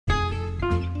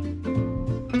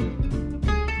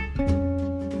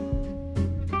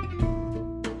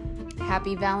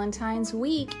Happy Valentine's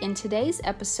Week. In today's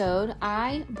episode,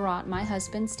 I brought my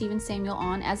husband, Stephen Samuel,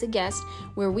 on as a guest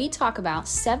where we talk about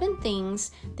 7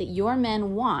 things that your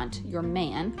man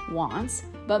wants,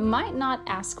 but might not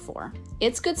ask for.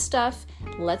 It's good stuff.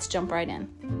 Let's jump right in.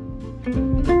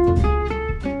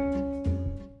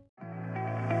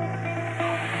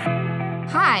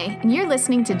 Hi, and you're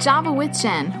listening to Java with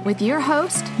Jen with your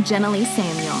host, Jenna Lee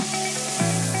Samuel.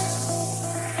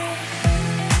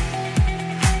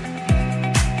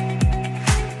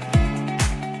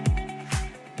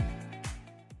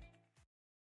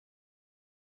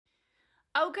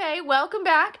 Okay, welcome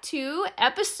back to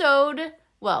episode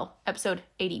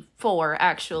 84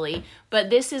 actually, but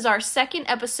this is our second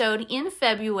episode in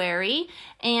February,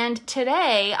 and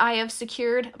today I have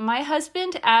secured my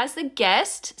husband as the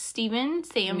guest, Stephen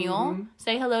Samuel. Mm-hmm.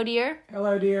 Say hello, dear.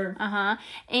 Hello, dear.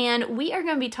 And we are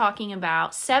going to be talking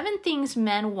about 7 things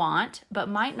men want but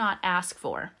might not ask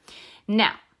for.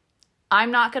 Now, I'm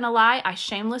not going to lie, I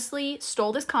shamelessly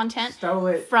stole this content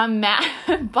from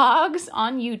Matt Boggs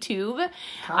on YouTube.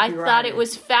 I thought it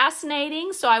was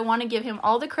fascinating, so I want to give him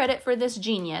all the credit for this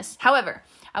genius. However,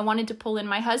 I wanted to pull in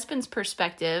my husband's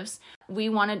perspectives. We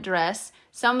want to address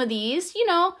some of these,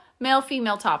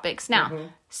 male-female topics. Now,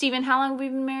 Stephen, how long have we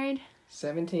been married?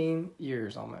 17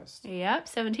 years almost. Yep,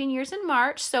 17 years in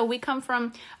March. So we come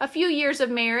from a few years of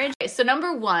marriage. Okay, so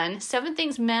number 1, 7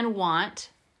 things men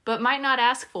want but might not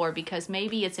ask for because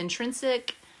maybe it's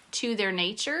intrinsic to their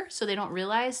nature, so they don't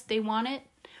realize they want it,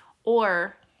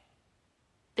 or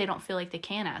they don't feel like they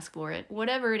can ask for it.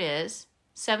 Whatever it is,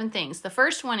 7 things. The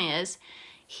first one is,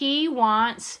 he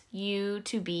wants you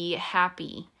to be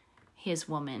happy, his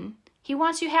woman. He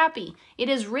wants you happy. It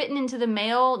is written into the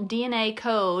male DNA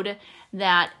code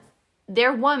that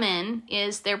their woman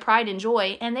is their pride and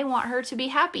joy, and they want her to be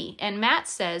happy. And Matt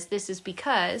says this is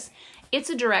because it's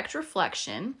a direct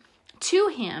reflection to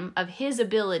him of his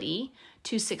ability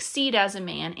to succeed as a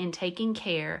man in taking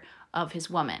care of his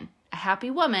woman. A happy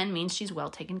woman means she's well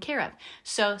taken care of.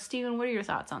 So, Stephen, what are your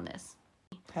thoughts on this?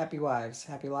 Happy wives,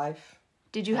 happy life.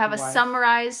 Did you have a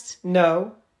summarized?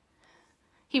 No.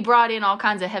 He brought in all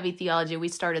kinds of heavy theology. We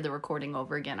started the recording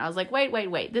over again. I was like,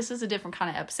 wait. This is a different kind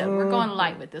of episode. We're going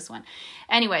light with this one.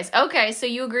 Anyways, okay, so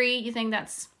you agree? You think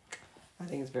that's... I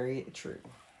think it's very true.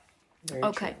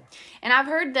 Okay. True. And I've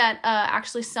heard that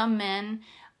actually some men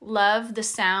love the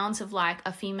sounds of like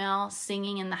a female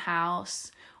singing in the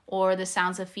house, or the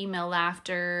sounds of female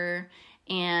laughter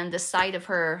and the sight of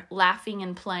her laughing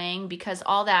and playing, because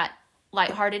all that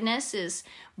lightheartedness is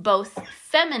both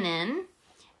feminine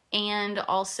and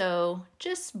also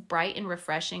just bright and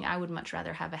refreshing. I would much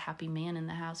rather have a happy man in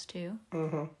the house too.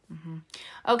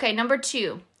 Okay, number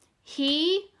 2.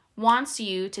 He wants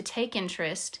you to take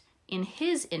interest in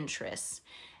his interests.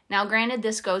 Now, granted,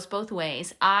 this goes both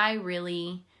ways. I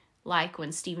really like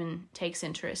when Stephen takes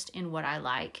interest in what I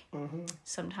like.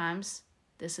 Sometimes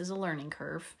this is a learning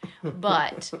curve,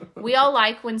 but we all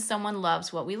like when someone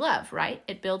loves what we love, right?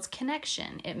 It builds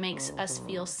connection. It makes us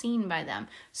feel seen by them.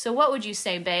 So what would you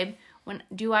say, babe?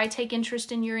 Do I take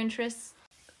interest in your interests?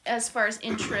 As far as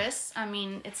interests, I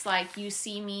mean, it's like you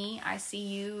see me, I see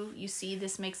you, you see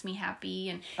this makes me happy.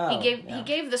 And he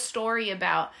gave the story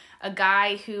about a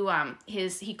guy who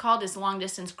he called his long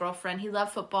distance girlfriend. He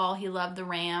loved football, he loved the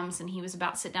Rams, and he was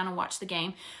about to sit down and watch the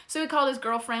game. So he called his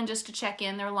girlfriend just to check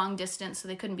in. They're long distance, so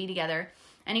they couldn't be together.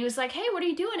 And he was like, "Hey, what are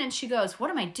you doing?" And she goes,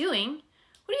 "What am I doing?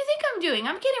 What do you think I'm doing?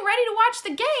 I'm getting ready to watch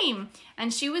the game."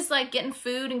 And she was like getting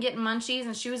food and getting munchies,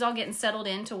 and she was all getting settled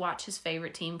in to watch his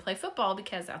favorite team play football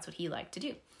because that's what he liked to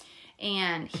do.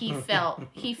 And he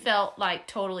felt like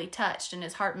totally touched, and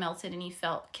his heart melted, and he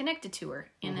felt connected to her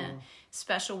in a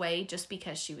special way just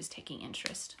because she was taking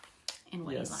interest in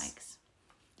what he likes.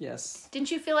 Yes.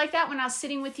 Didn't you feel like that when I was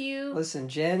sitting with you? Listen,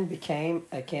 Jen became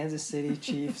a Kansas City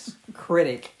Chiefs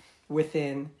critic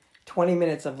within 20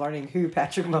 minutes of learning who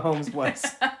Patrick Mahomes was.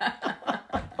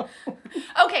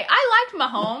 Okay, I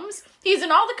liked Mahomes. He's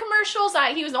in all the commercials.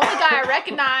 He was the only guy I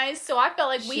recognized, so I felt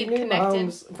like we had connected.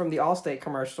 Mahomes from the Allstate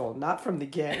commercial, not from the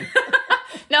game.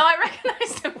 No, I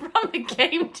recognized him from the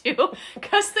game, too,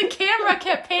 because the camera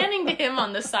kept panning to him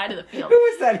on the side of the field. Who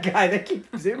is that guy they keep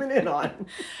zooming in on?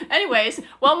 Anyways,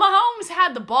 well, Mahomes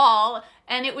had the ball,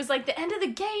 and it was like the end of the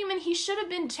game, and he should have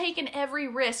been taking every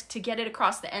risk to get it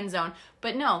across the end zone.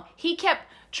 But no, he kept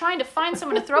trying to find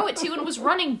someone to throw it to and was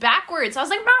running backwards. I was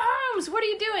like, "Mahomes, what are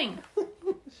you doing?"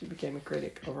 She became a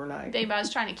critic overnight. Babe, I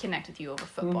was trying to connect with you over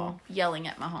football, yelling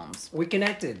at Mahomes. We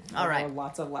connected. All right.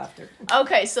 Lots of laughter.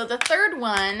 Okay, so the third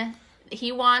one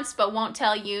he wants but won't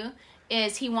tell you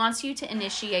is he wants you to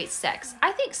initiate sex.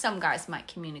 I think some guys might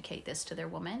communicate this to their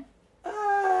woman.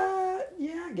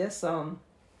 Yeah, I guess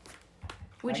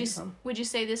Would you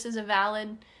say this is a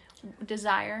valid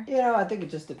desire? I think it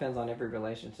just depends on every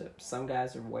relationship. Some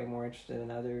guys are way more interested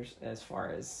than others as far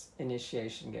as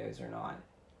initiation goes or not.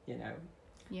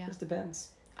 Yeah. Just depends.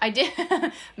 I did.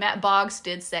 Matt Boggs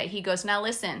did say, he goes, now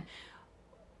listen,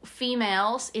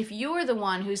 females, if you're the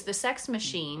one who's the sex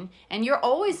machine and you're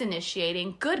always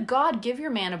initiating, good God, give your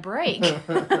man a break.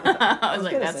 I was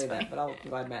like, that's funny. But I'm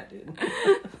glad Matt did.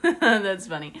 That's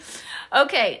funny.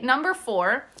 Okay, number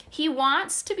 4, he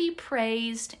wants to be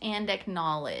praised and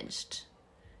acknowledged.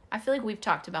 I feel like we've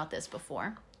talked about this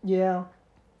before. Yeah.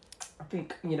 I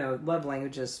think, love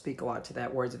languages speak a lot to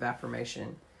that. Words of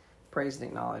affirmation, praise and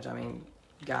acknowledge. I mean,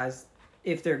 guys,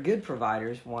 if they're good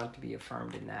providers, want to be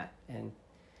affirmed in that. And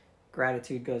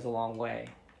gratitude goes a long way,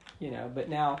 but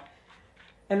now,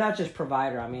 and not just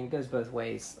provider, I mean, it goes both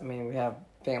ways. I mean, we have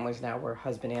families now where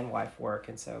husband and wife work,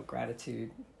 and so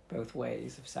gratitude both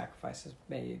ways of sacrifices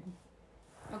made.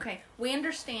 Okay, we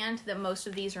understand that most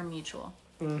of these are mutual.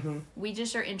 Mm-hmm. We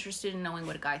just are interested in knowing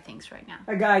what a guy thinks right now.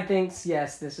 A guy thinks,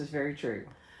 yes, this is very true.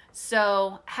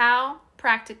 So how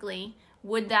practically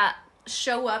would that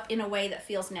show up in a way that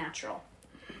feels natural?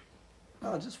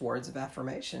 Well, just words of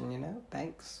affirmation,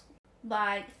 thanks.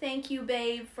 Like, thank you,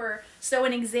 babe, for... So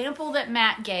an example that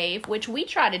Matt gave, which we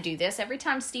try to do this every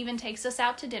time Steven takes us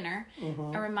out to dinner.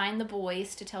 Mm-hmm. I remind the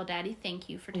boys to tell Daddy thank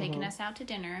you for taking us out to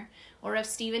dinner. Or if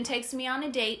Steven takes me on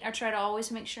a date, I try to always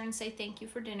make sure and say thank you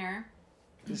for dinner.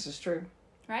 This is true.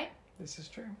 Right? This is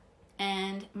true.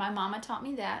 And my mama taught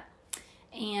me that.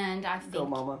 And I think... Go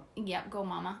mama. Yep, go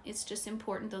mama. It's just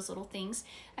important, those little things.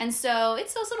 And so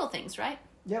it's those little things, right?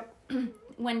 Yep.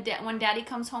 When Daddy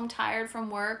comes home tired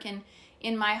from work, and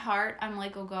in my heart I'm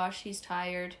like, oh gosh, he's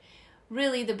tired.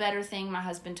 Really, the better thing my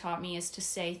husband taught me is to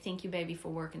say, thank you, baby, for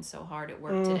working so hard at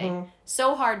work today.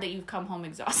 So hard that you've come home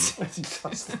exhausted. That's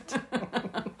exhausted.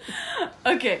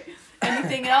 Okay.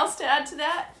 Anything else to add to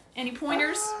that? Any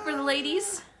pointers for the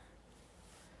ladies?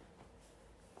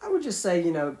 I would just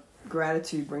say,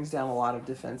 gratitude brings down a lot of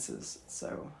defenses.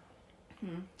 So.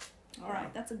 All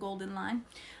right, that's a golden line.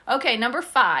 Okay, number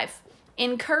 5.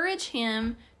 Encourage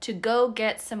him to go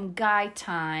get some guy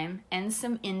time and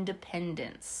some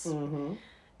independence. Mm-hmm.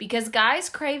 Because guys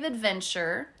crave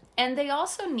adventure, and they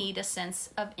also need a sense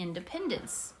of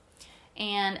independence.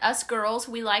 And us girls,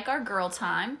 we like our girl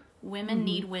time. Women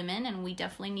need women, and we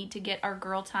definitely need to get our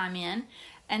girl time in.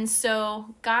 And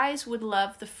so guys would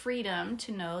love the freedom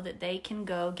to know that they can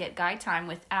go get guy time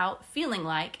without feeling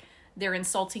like they're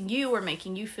insulting you or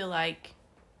making you feel like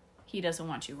he doesn't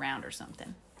want you around or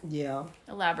something. Yeah.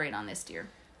 Elaborate on this, dear.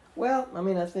 Well, I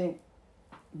mean, I think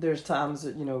there's times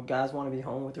that, guys want to be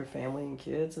home with their family and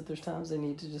kids, that there's times they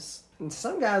need to just, and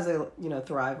some guys, they,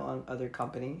 thrive on other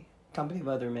company of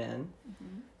other men.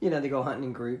 Mm-hmm. They go hunting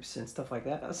in groups and stuff like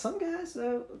that. Some guys,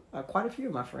 quite a few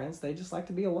of my friends, they just like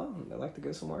to be alone. They like to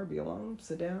go somewhere, be alone,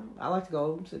 sit down. I like to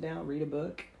go sit down, read a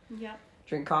book. Yeah.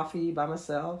 Drink coffee by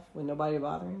myself with nobody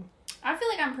bothering. I feel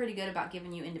like I'm pretty good about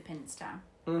giving you independence time.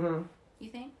 Mm-hmm. You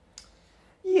think?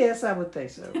 Yes, I would think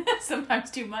so.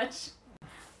 Sometimes too much.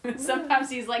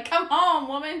 Sometimes he's like, come home,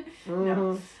 woman.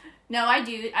 Mm-hmm. No, I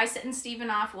do. I send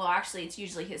Steven off. Well, actually, it's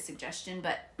usually his suggestion,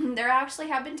 but there actually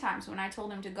have been times when I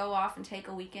told him to go off and take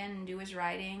a weekend and do his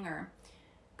writing or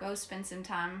go spend some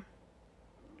time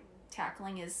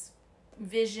tackling his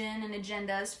vision and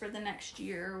agendas for the next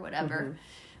year or whatever.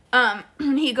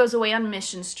 He goes away on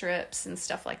missions trips and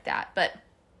stuff like that, but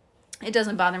it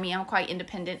doesn't bother me. I'm quite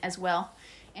independent as well.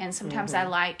 And sometimes I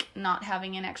like not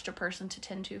having an extra person to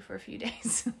tend to for a few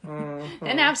days.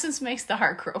 And absence makes the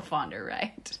heart grow fonder,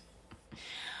 right?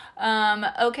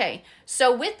 Okay,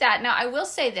 so with that, now I will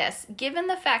say this. Given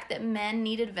the fact that men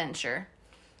need adventure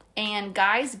and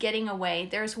guys getting away,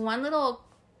 there's one little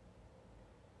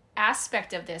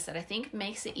aspect of this that I think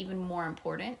makes it even more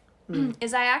important.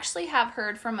 Is I actually have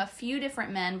heard from a few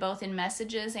different men, both in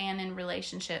messages and in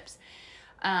relationships,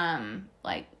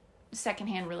 like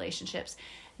secondhand relationships,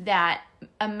 that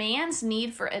a man's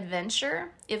need for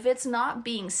adventure, if it's not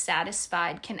being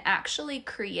satisfied, can actually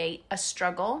create a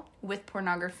struggle with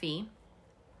pornography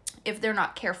if they're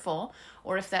not careful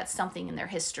or if that's something in their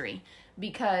history.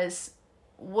 Because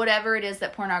whatever it is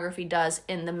that pornography does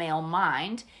in the male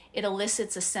mind, it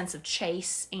elicits a sense of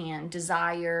chase and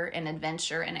desire and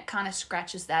adventure, and it kind of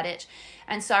scratches that itch.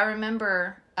 And so I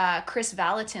remember Chris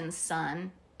Valentin's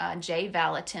son, Jay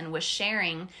Valentin, was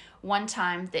sharing one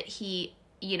time that he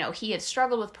had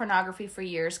struggled with pornography for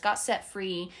years, got set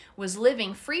free, was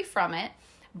living free from it,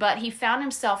 but he found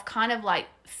himself kind of like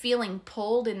feeling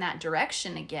pulled in that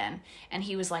direction again. And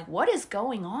he was like, what is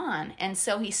going on? And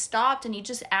so he stopped and he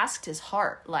just asked his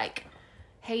heart, like,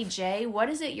 hey, Jay, what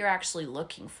is it you're actually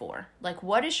looking for? Like,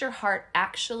 what is your heart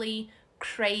actually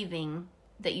craving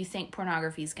that you think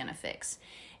pornography is going to fix?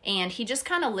 And he just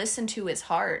kind of listened to his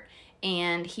heart.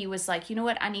 And he was like, you know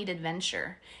what? I need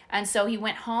adventure. And so he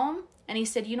went home and he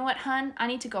said, you know what, hun? I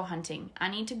need to go hunting. I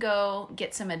need to go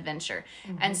get some adventure.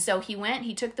 Mm-hmm. And so he went,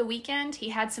 he took the weekend, he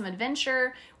had some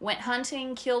adventure, went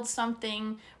hunting, killed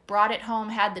something, brought it home,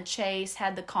 had the chase,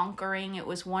 had the conquering. It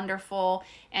was wonderful.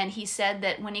 And he said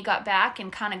that when he got back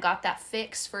and kind of got that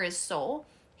fix for his soul,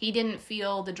 he didn't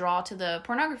feel the draw to the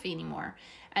pornography anymore.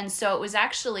 And so it was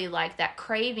actually like that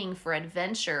craving for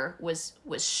adventure was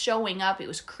showing up. It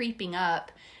was creeping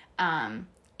up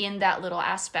in that little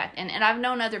aspect. And I've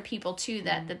known other people too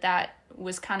that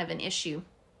was kind of an issue.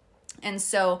 And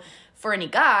so for any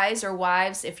guys or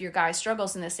wives, if your guy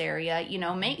struggles in this area, you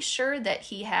know, make sure that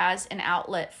he has an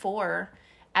outlet for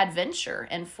adventure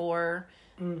and for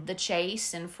the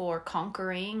chase and for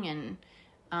conquering and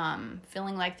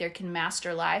feeling like they can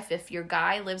master life. If your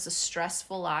guy lives a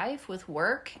stressful life with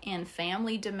work and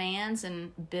family demands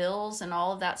and bills and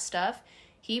all of that stuff,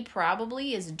 he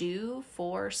probably is due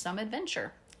for some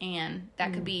adventure. And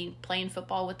that could be playing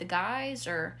football with the guys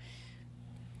or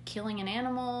killing an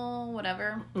animal,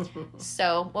 whatever.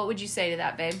 So what would you say to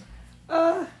that, babe?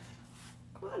 Quite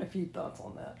a few thoughts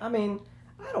on that. I mean,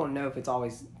 I don't know if it's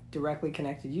always directly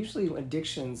connected. Usually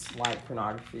addictions like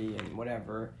pornography and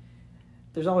whatever,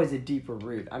 there's always a deeper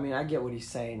root. I mean, I get what he's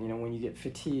saying. You know, when you get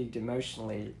fatigued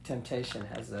emotionally, temptation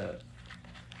has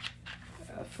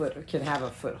can have a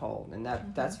foothold, and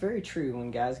that's very true.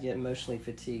 When guys get emotionally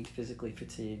fatigued, physically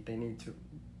fatigued, they need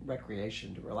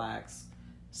recreation to relax.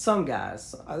 Some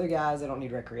guys, other guys, they don't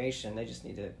need recreation. They just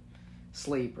need to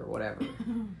sleep or whatever.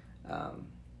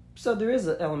 So there is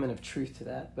an element of truth to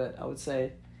that, but I would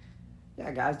say,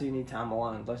 yeah, guys do need time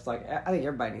alone. Just like I think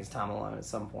everybody needs time alone at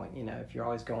some point. You know, if you're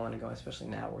always going and going, especially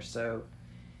now we're so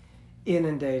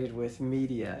inundated with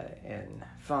media and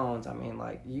phones. I mean,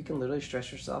 like, you can literally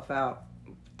stress yourself out.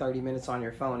 30 minutes on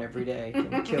your phone every day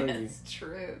can kill you. That's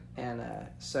true. And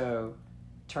so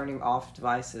turning off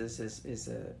devices is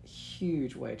a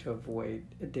huge way to avoid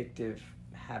addictive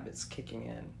habits kicking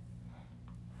in.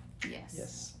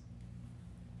 Yes.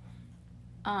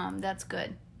 That's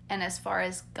good. And as far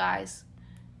as guys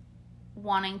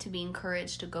wanting to be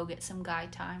encouraged to go get some guy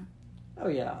time. Oh,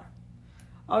 yeah.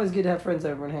 Always good to have friends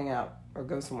over and hang out or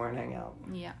go somewhere and hang out.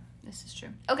 Yeah, this is true.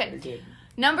 Okay.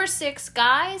 Number 6,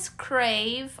 guys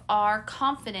crave our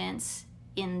confidence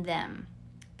in them.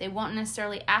 They won't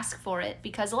necessarily ask for it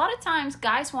because a lot of times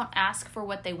guys won't ask for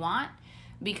what they want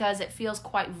because it feels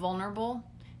quite vulnerable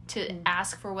to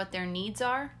ask for what their needs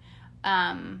are.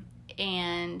 And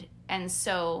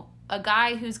so a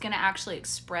guy who's going to actually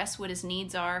express what his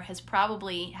needs are has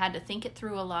probably had to think it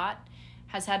through a lot,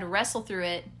 has had to wrestle through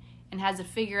it, and has to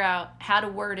figure out how to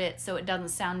word it so it doesn't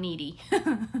sound needy.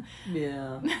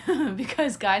 Yeah.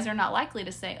 Because guys are not likely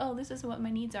to say, oh, this is what my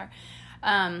needs are.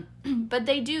 But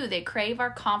they do. They crave our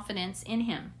confidence in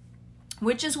him.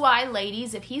 Which is why,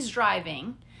 ladies, if he's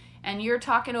driving and you're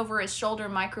talking over his shoulder,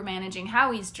 micromanaging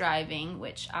how he's driving,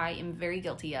 which I am very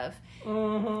guilty of,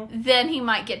 then he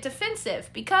might get defensive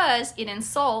because it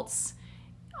insults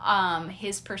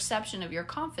his perception of your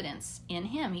confidence in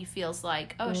him. He feels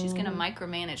like, oh, she's going to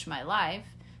micromanage my life.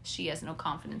 She has no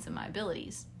confidence in my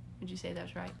abilities. Would you say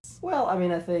that's right? Well, I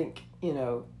mean, I think, you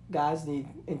know, guys need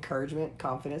encouragement,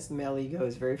 confidence. The male ego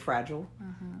is very fragile.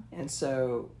 And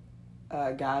so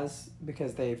guys,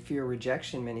 because they fear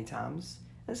rejection many times,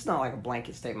 and it's not like a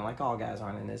blanket statement like all guys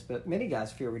aren't in this, but many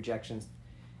guys fear rejections.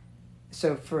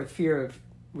 So for fear of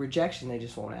rejection, they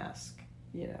just won't ask.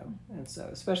 You know, and so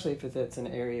especially if it's an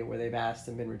area where they've asked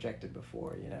and been rejected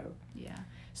before, you know. Yeah.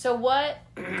 So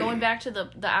going back to the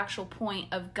actual point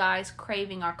of guys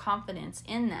craving our confidence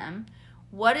in them,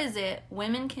 what is it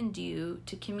women can do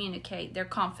to communicate their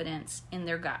confidence in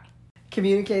their guy?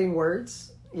 Communicating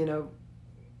words, you know,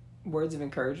 words of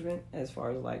encouragement as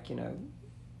far as like, you know,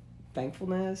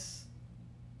 thankfulness.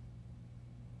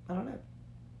 I don't know.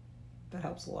 That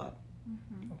helps a lot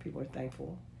when people are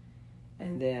thankful.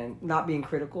 And then not being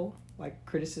critical, like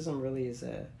criticism really is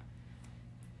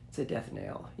it's a death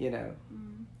nail, you know.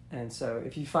 And so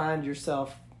if you find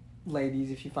yourself,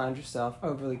 ladies,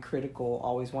 overly critical,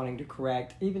 always wanting to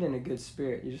correct, even in a good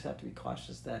spirit, you just have to be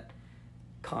cautious that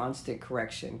constant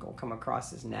correction will come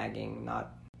across as nagging,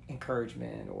 not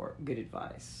encouragement or good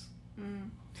advice.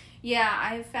 Yeah,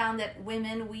 I've found that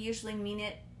women, we usually mean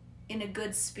it in a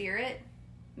good spirit,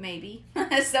 maybe.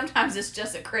 Sometimes it's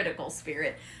just a critical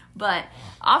spirit. But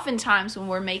oftentimes when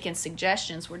we're making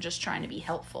suggestions, we're just trying to be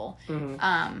helpful.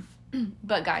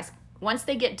 But guys, once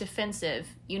they get defensive,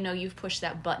 you know you've pushed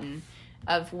that button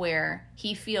of where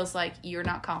he feels like you're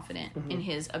not confident in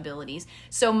his abilities.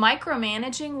 So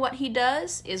micromanaging what he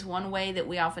does is one way that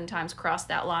we oftentimes cross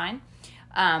that line.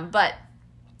 But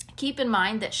keep in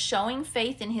mind that showing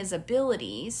faith in his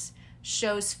abilities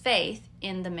shows faith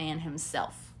in the man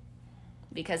himself.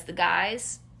 Because the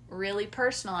guys really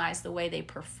personalize the way they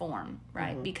perform,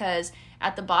 right? Because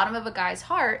at the bottom of a guy's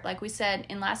heart, like we said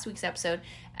in last week's episode,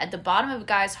 at the bottom of a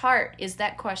guy's heart is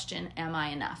that question, am I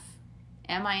enough?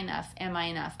 Am I enough? Am I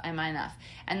enough? Am I enough?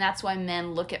 And that's why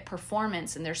men look at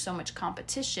performance and there's so much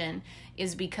competition,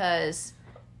 is because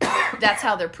that's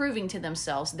how they're proving to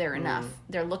themselves they're enough.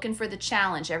 They're looking for the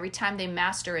challenge. Every time they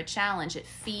master a challenge, it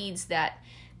feeds that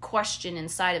question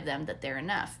inside of them that they're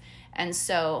enough. And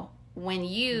so when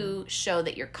you show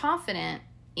that you're confident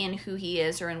in who he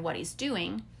is or in what he's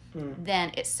doing,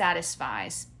 then it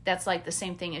satisfies. That's like the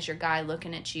same thing as your guy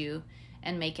looking at you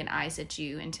and making eyes at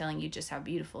you and telling you just how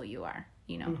beautiful you are.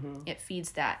 You know, it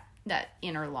feeds that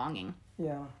inner longing.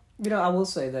 Yeah. You know, I will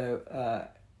say, though,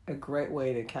 a great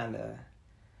way to kind of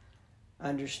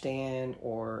understand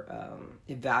or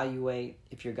evaluate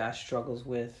if your guy struggles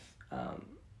with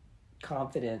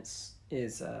confidence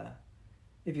is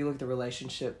if you look at the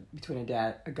relationship between a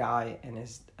guy and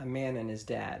a man and his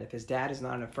dad. If his dad is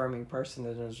not an affirming person,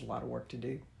 then there's a lot of work to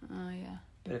do. Oh, yeah.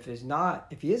 But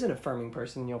if he is an affirming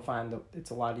person, you'll find that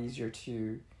it's a lot easier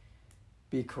to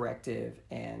be corrective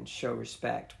and show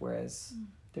respect, whereas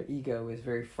their ego is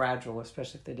very fragile,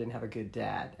 especially if they didn't have a good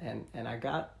dad. And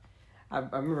I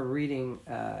remember reading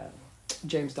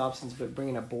James Dobson's book,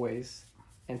 Bringing Up Boys,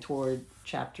 and toward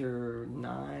chapter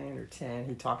 9 or 10,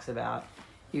 he talks about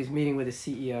he was meeting with a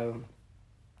CEO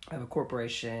of a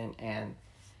corporation, and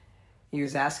he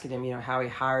was asking him, how he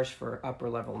hires for upper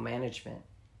level management.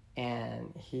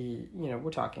 And he,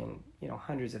 we're talking,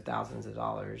 hundreds of thousands of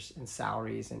dollars in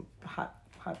salaries and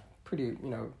pretty,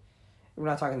 we're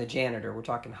not talking the janitor. We're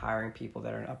talking hiring people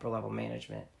that are in upper level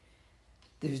management.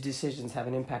 Those decisions have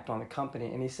an impact on the company.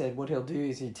 And he said what he'll do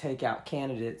is he'd take out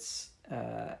candidates,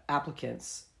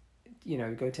 applicants,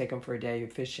 go take them for a day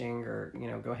of fishing or,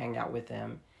 go hang out with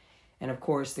them. And of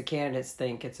course, the candidates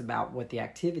think it's about what the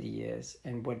activity is.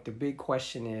 And what the big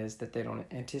question is that they don't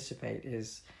anticipate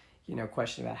is,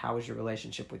 question about how is your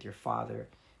relationship with your father.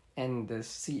 And the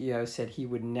CEO said he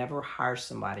would never hire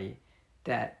somebody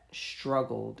that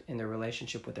struggled in their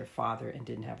relationship with their father and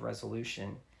didn't have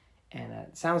resolution. And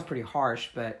it sounds pretty harsh,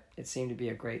 but it seemed to be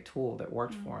a great tool that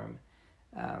worked for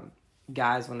him.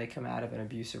 Guys, when they come out of an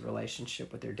abusive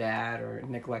relationship with their dad or a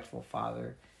neglectful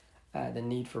father, the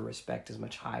need for respect is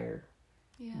much higher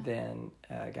than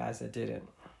guys that didn't.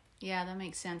 Yeah, that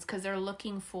makes sense, because they're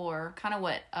looking for kind of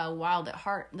what Wild at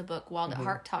Heart, the book Wild at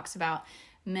Heart talks about.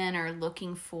 Men are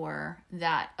looking for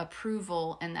that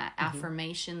approval and that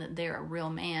affirmation that they're a real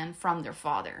man from their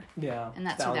father. Yeah, and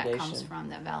that's where that comes from,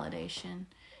 that validation.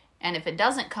 And if it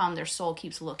doesn't come, their soul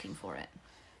keeps looking for it.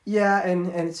 Yeah, and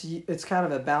it's kind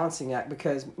of a balancing act,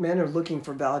 because men are looking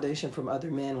for validation from other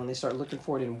men. When they start looking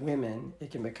for it in women, it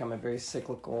can become a very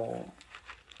cyclical,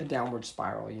 a downward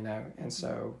spiral, And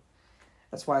so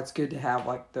that's why it's good to have,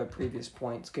 like the previous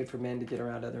point, it's good for men to get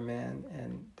around other men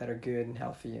and that are good and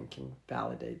healthy and can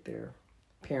validate their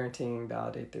parenting,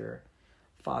 validate their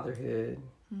fatherhood.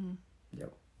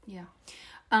 Yep. Yeah.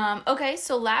 Okay,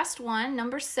 so last one,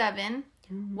 number 7.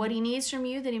 What he needs from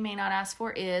you that he may not ask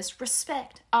for is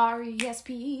respect.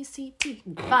 RESPECT.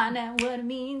 Find out what it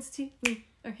means to me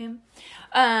or him.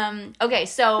 Okay,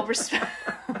 so respect.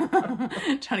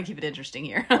 Trying to keep it interesting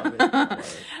here.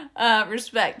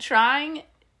 Respect. Trying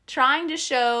to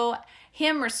show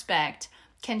him respect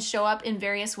can show up in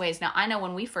various ways. Now, I know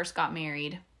when we first got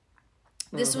married,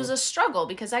 this was a struggle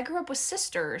because I grew up with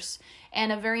sisters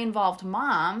and a very involved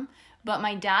mom. But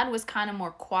my dad was kind of more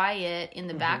quiet in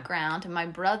the background, and my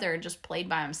brother just played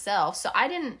by himself. So I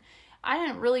didn't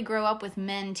really grow up with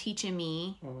men teaching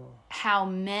me how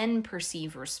men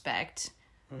perceive respect,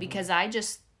 because I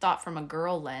just thought from a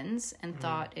girl lens and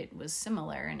thought it was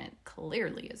similar, and it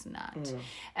clearly is not.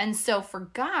 And so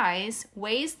for guys,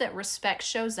 ways that respect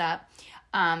shows up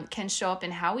can show up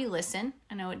in how we listen.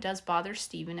 I know it does bother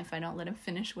Stephen if I don't let him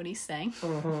finish what he's saying.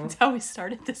 That's how we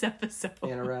started this episode.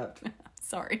 Interrupt.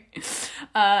 Sorry.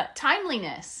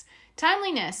 Timeliness,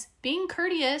 being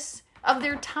courteous of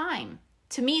their time.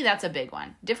 To me, that's a big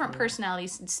one. Different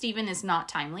personalities. Stephen is not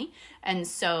timely, and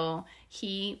so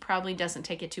he probably doesn't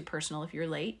take it too personal if you're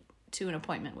late to an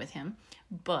appointment with him.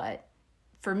 But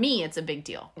for me, it's a big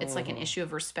deal. It's like an issue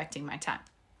of respecting my time.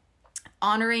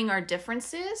 Honoring our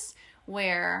differences,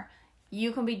 where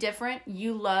You can be different.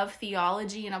 You love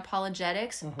theology and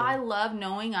apologetics. I love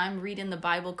knowing I'm reading the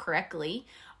Bible correctly,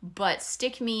 but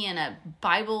stick me in a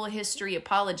Bible history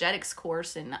apologetics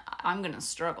course and I'm going to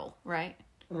struggle, right?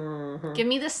 Give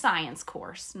me the science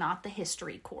course, not the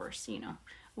history course, you know.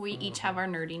 We each have our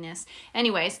nerdiness.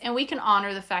 Anyways, and we can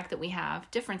honor the fact that we have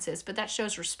differences, but that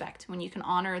shows respect when you can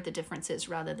honor the differences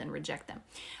rather than reject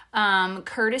them.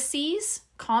 Courtesies,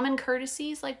 common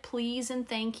courtesies like please and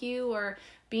thank you, or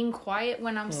being quiet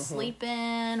when I'm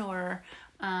sleeping, or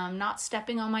not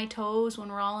stepping on my toes when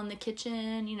we're all in the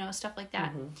kitchen, you know, stuff like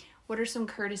that. What are some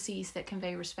courtesies that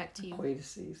convey respect to you?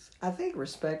 Courtesies. I think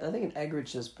respect, I think in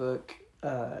Eggerich's book,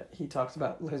 he talks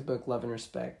about his book, Love and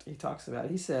Respect.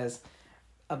 He says,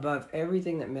 above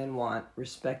everything that men want,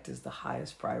 respect is the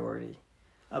highest priority.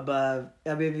 Above,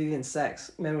 even sex,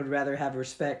 men would rather have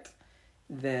respect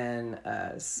than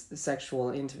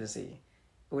sexual intimacy,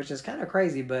 which is kind of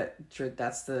crazy, but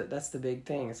that's the big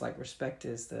thing. It's like respect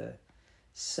is the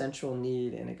central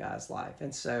need in a guy's life.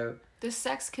 And so... Does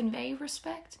sex convey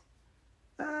respect?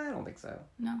 I don't think so.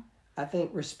 No. I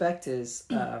think respect is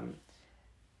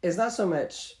not so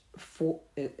much...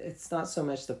 it's not so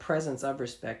much the presence of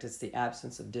respect, it's the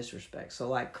absence of disrespect. So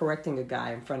like correcting a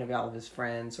guy in front of all of his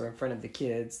friends or in front of the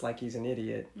kids like he's an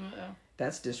idiot,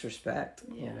 that's disrespect,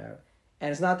 you know.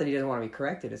 And it's not that he doesn't want to be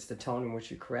corrected, it's the tone in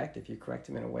which you correct. If you correct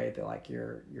him in a way that like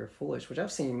you're foolish, which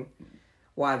I've seen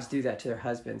wives do that to their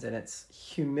husbands, and it's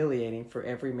humiliating for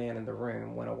every man in the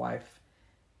room when a wife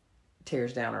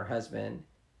tears down her husband,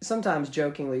 sometimes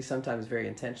jokingly, sometimes very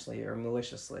intentionally or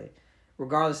maliciously.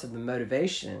 Regardless of the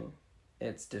motivation,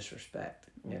 it's disrespect,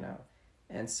 you know.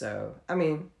 And so, I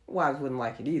mean, wives wouldn't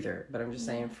like it either, but I'm just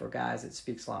saying for guys it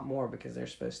speaks a lot more because they're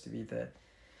supposed to be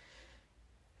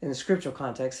in the scriptural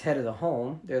context, head of the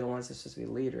home. They're the ones that's supposed to be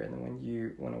the leader. And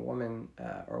then when a woman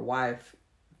or wife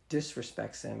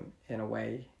disrespects him in a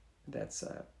way that's,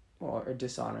 a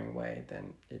dishonoring way,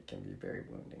 then it can be very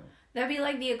wounding. That'd be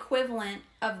like the equivalent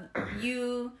of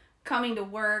you coming to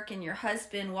work and your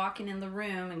husband walking in the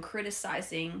room and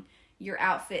criticizing your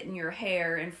outfit and your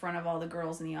hair in front of all the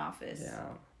girls in the office.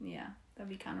 Yeah, that'd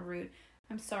be kind of rude.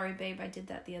 I'm sorry, babe, I did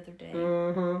that the other day.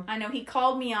 I know, he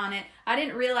called me on it. I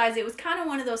didn't realize it was kind of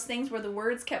one of those things where the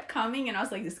words kept coming and I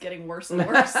was like, this is getting worse and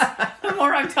worse. The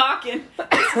more I'm talking,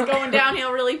 this is going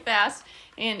downhill really fast.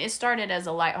 And it started as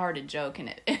a lighthearted joke,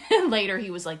 and later he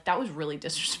was like, that was really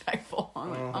disrespectful. I'm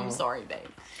like, I'm sorry, babe.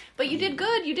 But you did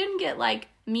good. You didn't get like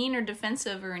mean or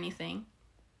defensive or anything.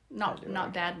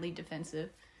 Not badly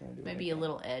defensive. Maybe a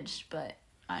little edged, but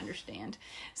I understand.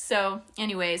 So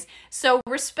anyways,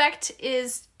 respect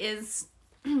is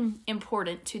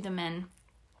important to the men.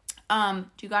 Do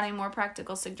you got any more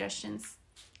practical suggestions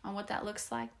on what that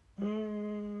looks like? I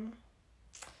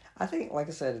think, like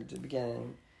I said at the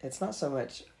beginning, it's not so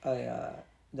much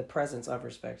the presence of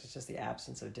respect, it's just the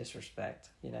absence of disrespect,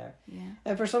 you know. Yeah.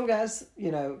 And for some guys,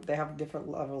 you know, they have different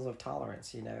levels of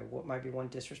tolerance, you know. What might be one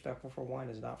disrespectful for one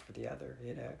is not for the other,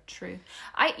 you know. True.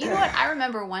 You know what? I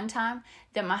remember one time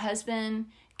that my husband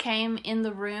came in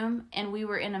the room and we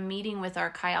were in a meeting with our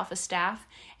Chi Alpha staff,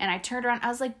 and I turned around, I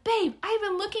was like, babe, I've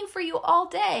been looking for you all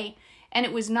day. And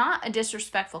it was not a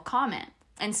disrespectful comment.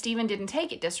 And Stephen didn't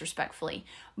take it disrespectfully.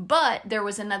 But there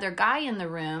was another guy in the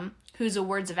room who's a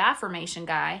words of affirmation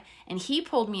guy. And he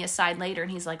pulled me aside later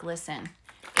and he's like, listen,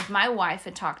 if my wife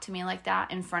had talked to me like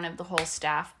that in front of the whole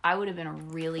staff, I would have been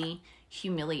really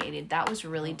humiliated. That was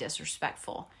really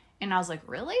disrespectful. And I was like,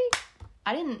 really?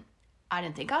 I didn't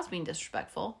think I was being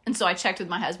disrespectful. And so I checked with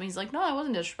my husband. He's like, no, I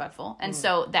wasn't disrespectful. And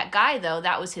so that guy, though,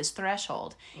 that was his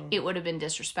threshold. It would have been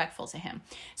disrespectful to him.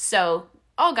 So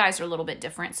all guys are a little bit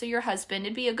different. So your husband,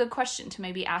 it'd be a good question to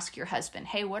maybe ask your husband,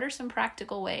 hey, what are some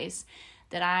practical ways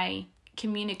that I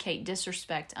communicate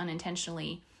disrespect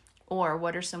unintentionally? Or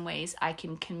what are some ways I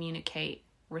can communicate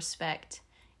respect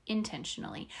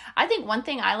intentionally? I think one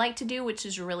thing I like to do, which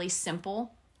is really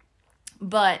simple,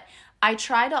 but I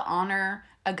try to honor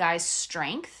a guy's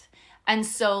strength. And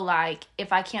so, like,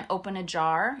 if I can't open a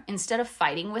jar, instead of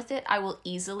fighting with it, I will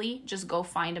easily just go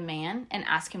find a man and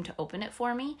ask him to open it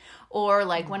for me. Or,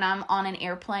 like, when I'm on an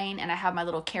airplane and I have my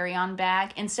little carry-on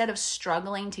bag, instead of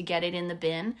struggling to get it in the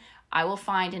bin, I will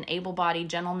find an able-bodied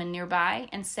gentleman nearby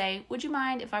and say, would you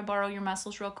mind if I borrow your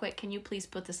muscles real quick? Can you please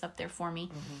put this up there for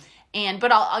me?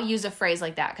 But I'll use a phrase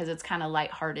like that because it's kind of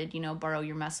lighthearted, you know, borrow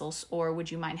your muscles, or would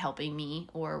you mind helping me,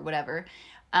 or whatever.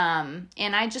 And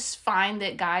I just find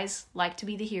that guys like to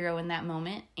be the hero in that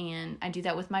moment. And I do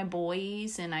that with my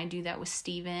boys, and I do that with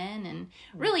Steven, and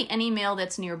really any male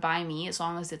that's nearby me, as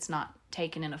long as it's not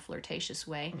taken in a flirtatious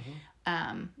way.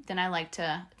 Then I like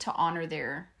to honor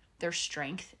their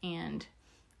strength and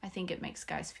I think it makes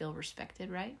guys feel respected,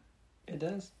 right? It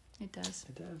does. It does.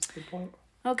 It does. Good point.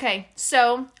 Okay,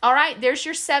 so, all right, there's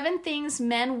your 7 things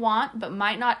men want but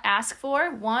might not ask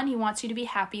for. 1, he wants you to be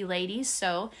happy, ladies.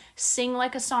 So sing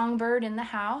like a songbird in the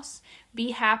house.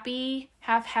 Be happy,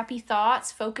 have happy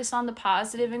thoughts, focus on the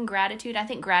positive and gratitude. I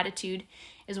think gratitude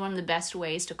is one of the best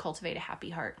ways to cultivate a happy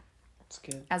heart. That's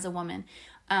good. As a woman,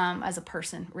 as a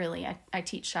person, really. I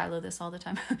teach Shiloh this all the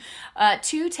time.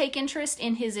 2, take interest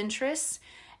in his interests.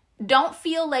 Don't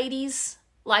feel, ladies,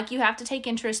 like you have to take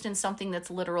interest in something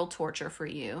that's literal torture for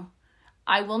you.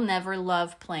 I will never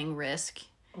love playing Risk,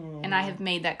 and I have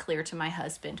made that clear to my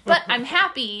husband. But I'm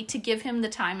happy to give him the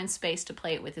time and space to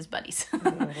play it with his buddies.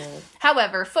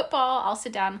 However, football, I'll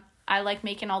sit down. I like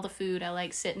making all the food. I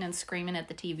like sitting and screaming at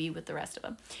the TV with the rest of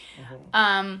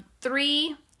them.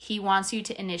 3, he wants you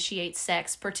to initiate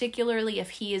sex, particularly if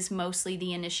he is mostly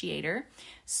the initiator.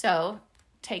 So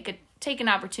take an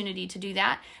opportunity to do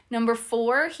that. Number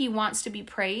 4, he wants to be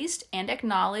praised and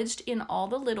acknowledged in all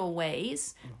the little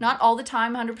ways. Not all the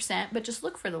time, 100%, but just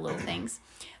look for the little things.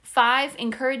 5,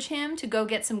 encourage him to go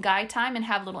get some guy time and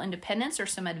have a little independence or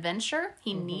some adventure.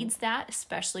 He needs that,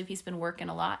 especially if he's been working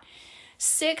a lot.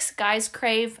 6, guys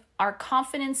crave our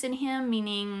confidence in him,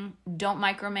 meaning don't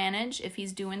micromanage if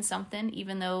he's doing something,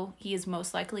 even though he is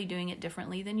most likely doing it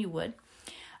differently than you would.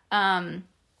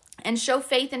 And show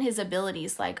faith in his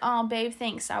abilities, like, oh, babe,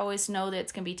 thanks. I always know that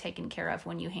it's going to be taken care of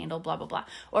when you handle blah, blah, blah.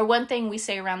 Or one thing we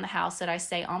say around the house that I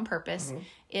say on purpose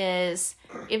is,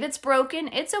 if it's broken,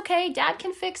 it's okay. Dad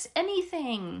can fix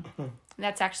anything.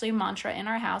 That's actually a mantra in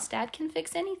our house. Dad can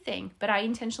fix anything. But I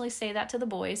intentionally say that to the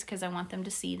boys because I want them to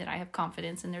see that I have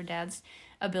confidence in their dad's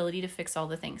ability to fix all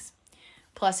the things.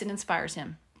 Plus, it inspires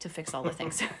him to fix all the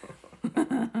things.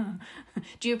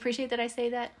 Do you appreciate that I say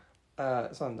that?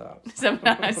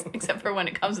 Sometimes, except for when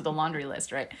it comes to the laundry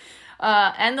list, right?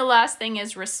 And the last thing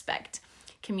is respect.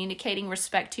 Communicating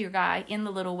respect to your guy in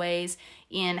the little ways,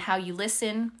 in how you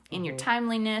listen, in your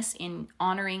timeliness, in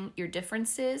honoring your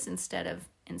differences instead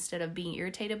of being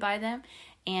irritated by them,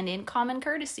 and in common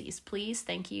courtesies. Please,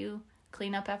 thank you.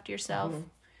 Clean up after yourself.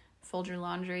 Fold your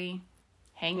laundry.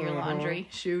 Hang your laundry.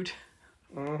 Shoot.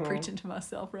 Preaching to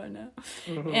myself right now.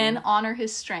 And honor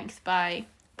his strength by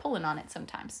pulling on it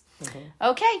sometimes.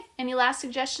 Okay, any last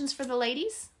suggestions for the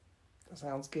ladies?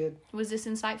 Sounds good. Was this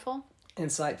insightful?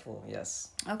 Insightful, yes.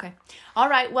 Okay. All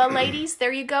right, well, ladies,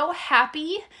 there you go.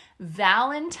 Happy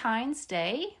Valentine's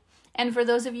Day. And for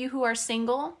those of you who are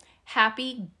single,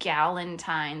 happy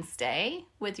Galentine's Day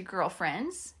with your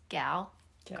girlfriends.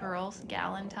 Girls,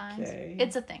 Galentine's. Okay.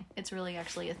 It's a thing. It's really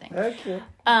actually a thing. Okay.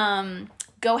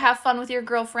 Go have fun with your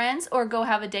girlfriends, or go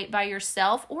have a date by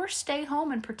yourself, or stay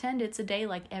home and pretend it's a day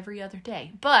like every other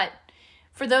day. But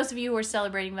for those of you who are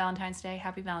celebrating Valentine's Day,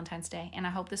 happy Valentine's Day. And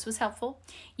I hope this was helpful.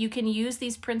 You can use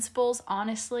these principles,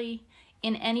 honestly,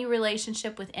 in any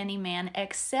relationship with any man,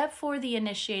 except for the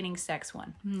initiating sex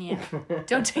one. Yeah,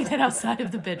 don't take that outside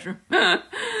of the bedroom.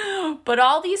 But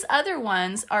all these other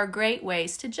ones are great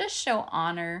ways to just show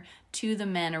honor to the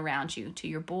men around you, to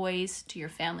your boys, to your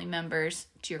family members,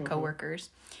 to your coworkers,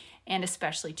 and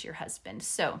especially to your husband.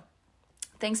 So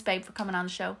thanks, babe, for coming on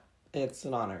the show. It's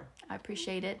an honor. I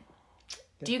appreciate it.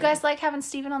 Do you guys like having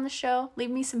Steven on the show?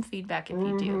 Leave me some feedback if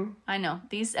you do. I know.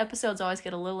 These episodes always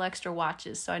get a little extra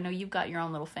watches, so I know you've got your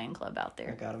own little fan club out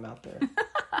there. I got him out there.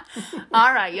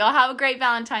 All right. Y'all have a great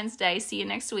Valentine's Day. See you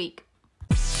next week.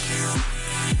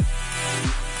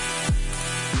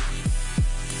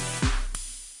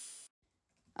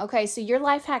 Okay, so your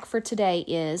life hack for today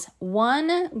is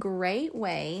one great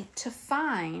way to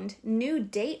find new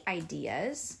date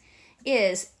ideas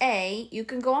is you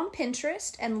can go on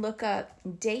Pinterest and look up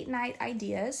date night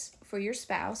ideas for your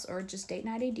spouse, or just date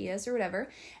night ideas or whatever,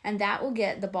 and that will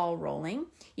get the ball rolling.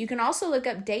 You can also look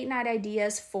up date night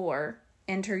ideas for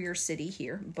enter your city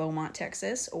here, Beaumont,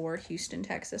 Texas, or Houston,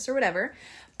 Texas, or whatever.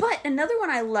 But another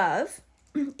one I love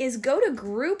is go to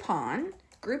Groupon.com,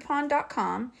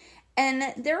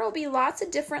 and there will be lots of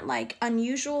different like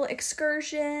unusual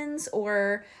excursions,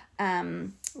 or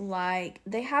like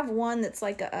they have one that's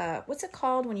like a what's it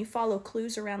called when you follow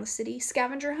clues around the city?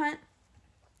 Scavenger hunt.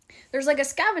 There's like a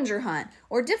scavenger hunt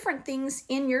or different things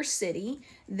in your city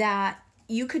that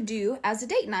you could do as a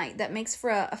date night that makes for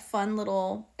a fun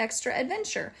little extra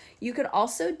adventure. You could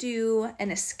also do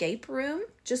an escape room.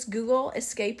 Just Google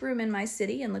escape room in my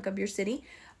city and look up your city.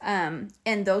 And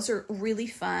those are really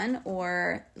fun,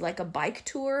 or like a bike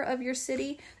tour of your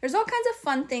city. There's all kinds of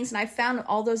fun things, and I found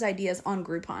all those ideas on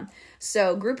Groupon.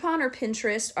 So Groupon or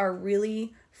Pinterest are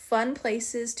really fun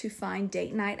places to find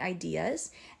date night ideas.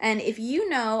 And if you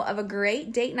know of a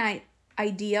great date night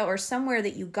idea or somewhere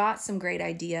that you got some great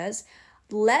ideas,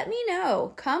 let me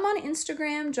know. Come on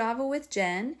Instagram, Java with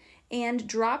Jen, and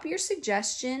drop your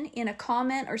suggestion in a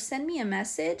comment or send me a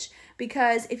message,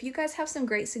 because if you guys have some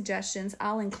great suggestions,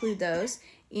 I'll include those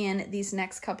in these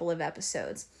next couple of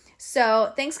episodes.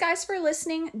 So thanks guys for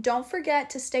listening. Don't forget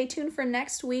to stay tuned for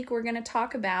next week. We're going to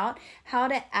talk about how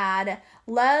to add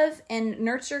love and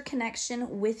nurture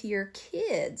connection with your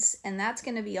kids. And that's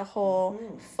going to be a whole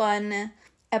fun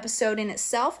episode in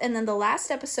itself. And then the last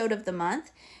episode of the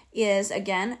month is,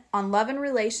 again, on love and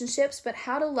relationships, but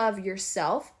how to love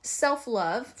yourself,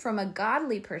 self-love from a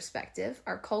godly perspective.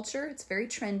 Our culture, it's very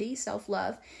trendy,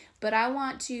 self-love, but I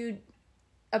want to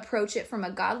approach it from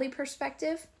a godly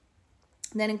perspective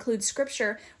that includes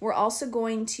scripture. We're also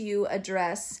going to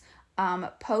address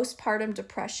postpartum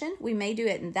depression. We may do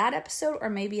it in that episode or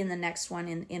maybe in the next one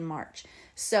in March.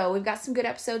 So we've got some good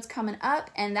episodes coming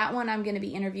up, and that one I'm going to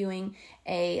be interviewing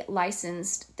a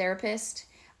licensed therapist,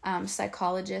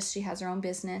 psychologist. She has her own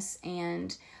business,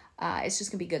 and it's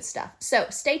just going to be good stuff. So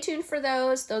stay tuned for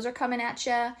those. Those are coming at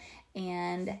you,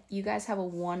 and you guys have a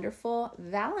wonderful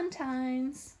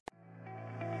Valentine's.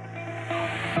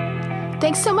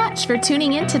 Thanks so much for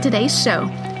tuning in to today's show.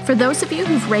 For those of you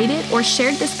who've rated or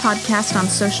shared this podcast on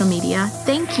social media,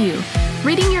 thank you.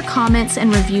 Reading your comments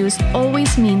and reviews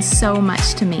always means so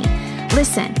much to me.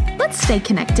 Listen, let's stay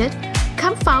connected.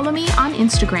 Come follow me on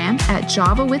Instagram at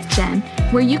Java with Jen,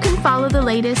 where you can follow the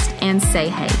latest and say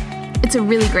hey. It's a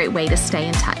really great way to stay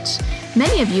in touch.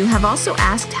 Many of you have also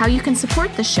asked how you can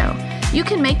support the show. You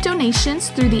can make donations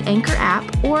through the Anchor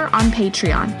app or on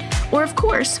Patreon. Or, of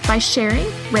course, by sharing,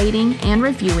 rating, and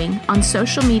reviewing on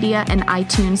social media and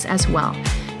iTunes as well.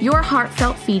 Your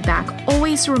heartfelt feedback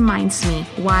always reminds me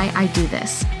why I do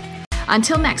this.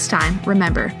 Until next time,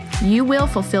 remember, you will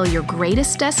fulfill your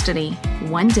greatest destiny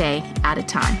one day at a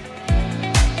time.